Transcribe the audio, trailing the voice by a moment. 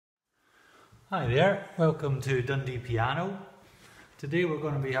Hi there, welcome to Dundee Piano. Today we're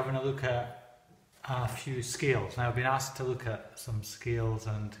going to be having a look at a few scales. Now I've been asked to look at some scales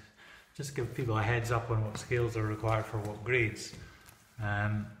and just give people a heads up on what scales are required for what grades.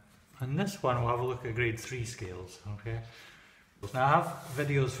 And this one we'll have a look at grade 3 scales, okay? Now I have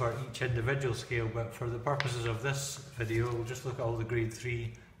videos for each individual scale, but for the purposes of this video we'll just look at all the grade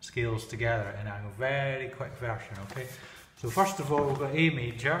 3 scales together in a very quick version, okay? So first of all we've got A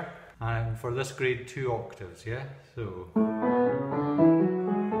major. And for this grade, 2 octaves, yeah? So.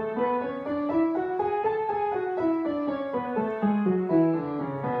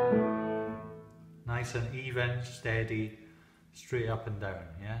 Nice and even, steady, straight up and down,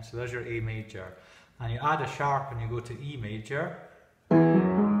 yeah? So there's your A major. And you add a sharp and you go to E major.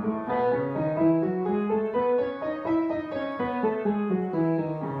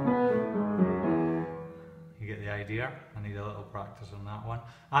 You get the idea. I need a little practice on that one.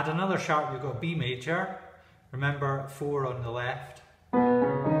 Add another sharp, you've got B major. Remember 4 on the left. Oh.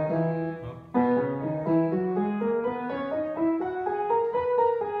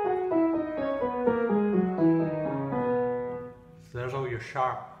 So there's all your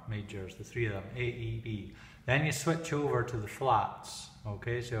sharp majors, the 3 of them, A, E, B. Then you switch over to the flats.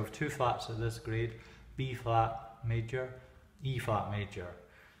 Okay, so you have 2 flats at this grade, B flat major, E flat major.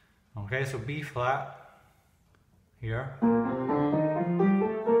 Okay, so B flat here.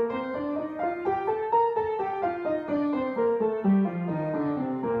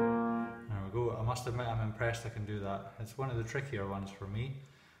 I must admit I'm impressed I can do that. It's one of the trickier ones for me.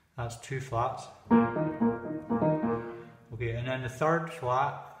 That's 2 flats. Okay, and then the 3rd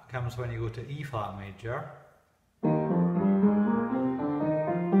flat comes when you go to E flat major.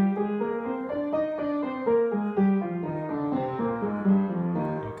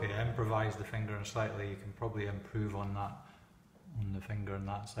 Okay, improvise the finger and slightly, you can probably improve on that, on the finger on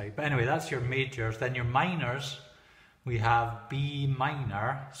that side. But anyway, that's your majors. Then your minors, we have B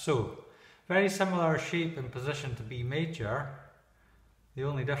minor. So, very similar shape and position to B major, the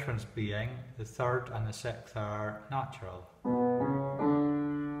only difference being the 3rd and the 6th are natural.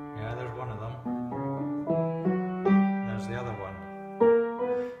 Yeah, there's one of them. There's the other one.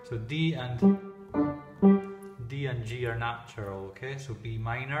 So D and G are natural, okay? So B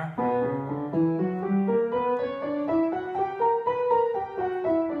minor.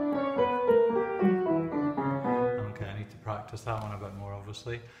 Okay, I need to practice that one a bit more,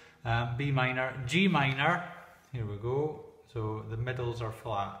 obviously. B minor, G minor, here we go, so the middles are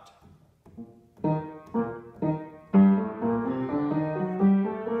flat.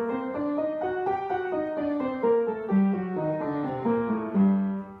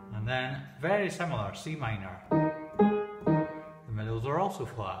 And then, very similar, C minor, the middles are also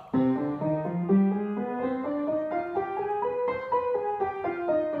flat.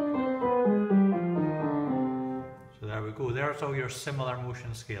 There's all your similar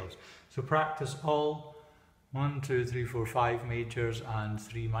motion scales. So practice all 1, 2, 3, 4, 5 majors and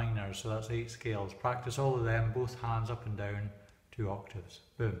 3 minors. So that's 8 scales. Practice all of them, both hands up and down, 2 octaves.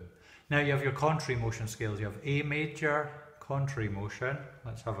 Boom. Now you have your contrary motion scales. You have A major, contrary motion.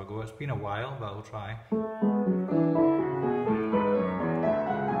 Let's have a go. It's been a while, but I'll try.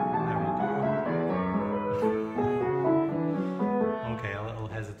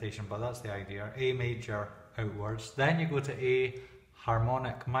 But that's the idea. A major outwards. Then you go to A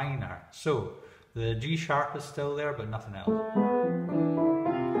harmonic minor. So the G sharp is still there, but nothing else.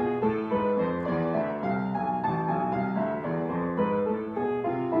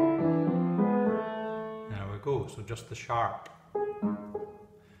 There we go. So just the sharp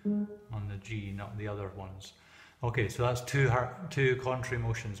on the G, not the other ones. Okay, so that's two contrary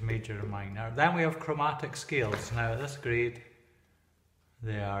motions, major and minor. Then we have chromatic scales. Now at this grade,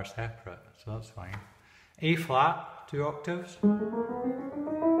 they are separate, so that's fine. A flat, 2 octaves.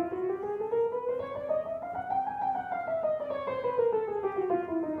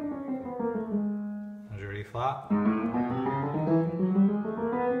 There's your A flat.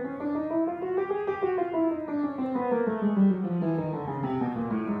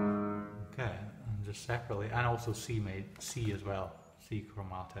 Okay, and just separately, and also C as well. C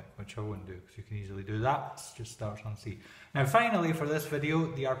chromatic, which I wouldn't do because you can easily do that. It just starts on C. Now finally for this video,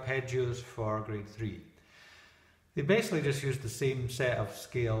 the arpeggios for grade 3. They basically just use the same set of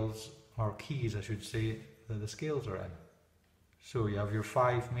scales, or keys I should say, that the scales are in. So you have your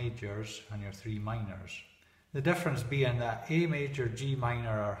 5 majors and your 3 minors. The difference being that A major, G minor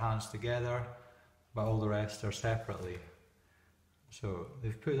are hands together, but all the rest are separately. So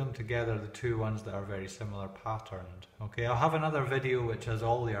they've put them together, the 2 ones that are very similar patterned. Okay, I'll have another video which has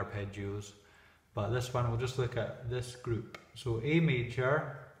all the arpeggios, but this one we'll just look at this group. So A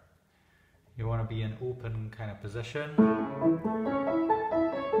major, You want to be in open kind of position.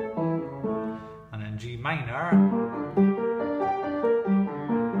 And then G minor.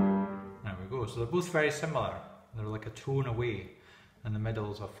 There we go. So they're both very similar. They're like a tone away, and the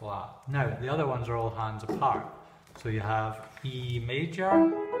middles are flat. Now, the other ones are all hands apart. So you have E major,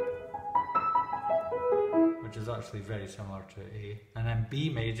 which is actually very similar to A, and then B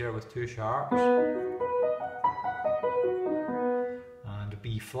major with two sharps, and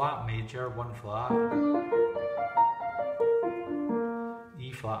B flat major, one flat,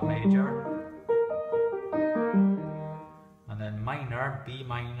 E flat major, and then minor, B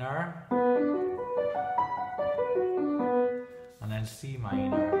minor, and then C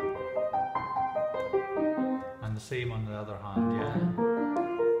minor. And the same on the other hand, yeah?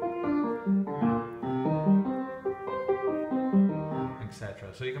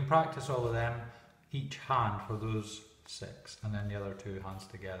 Etc. So you can practice all of them, each hand for those 6, and then the other 2 hands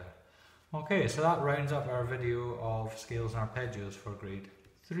together. Okay, so that rounds up our video of scales and arpeggios for grade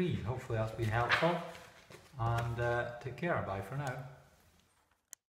 3. Hopefully that's been helpful, and take care, bye for now.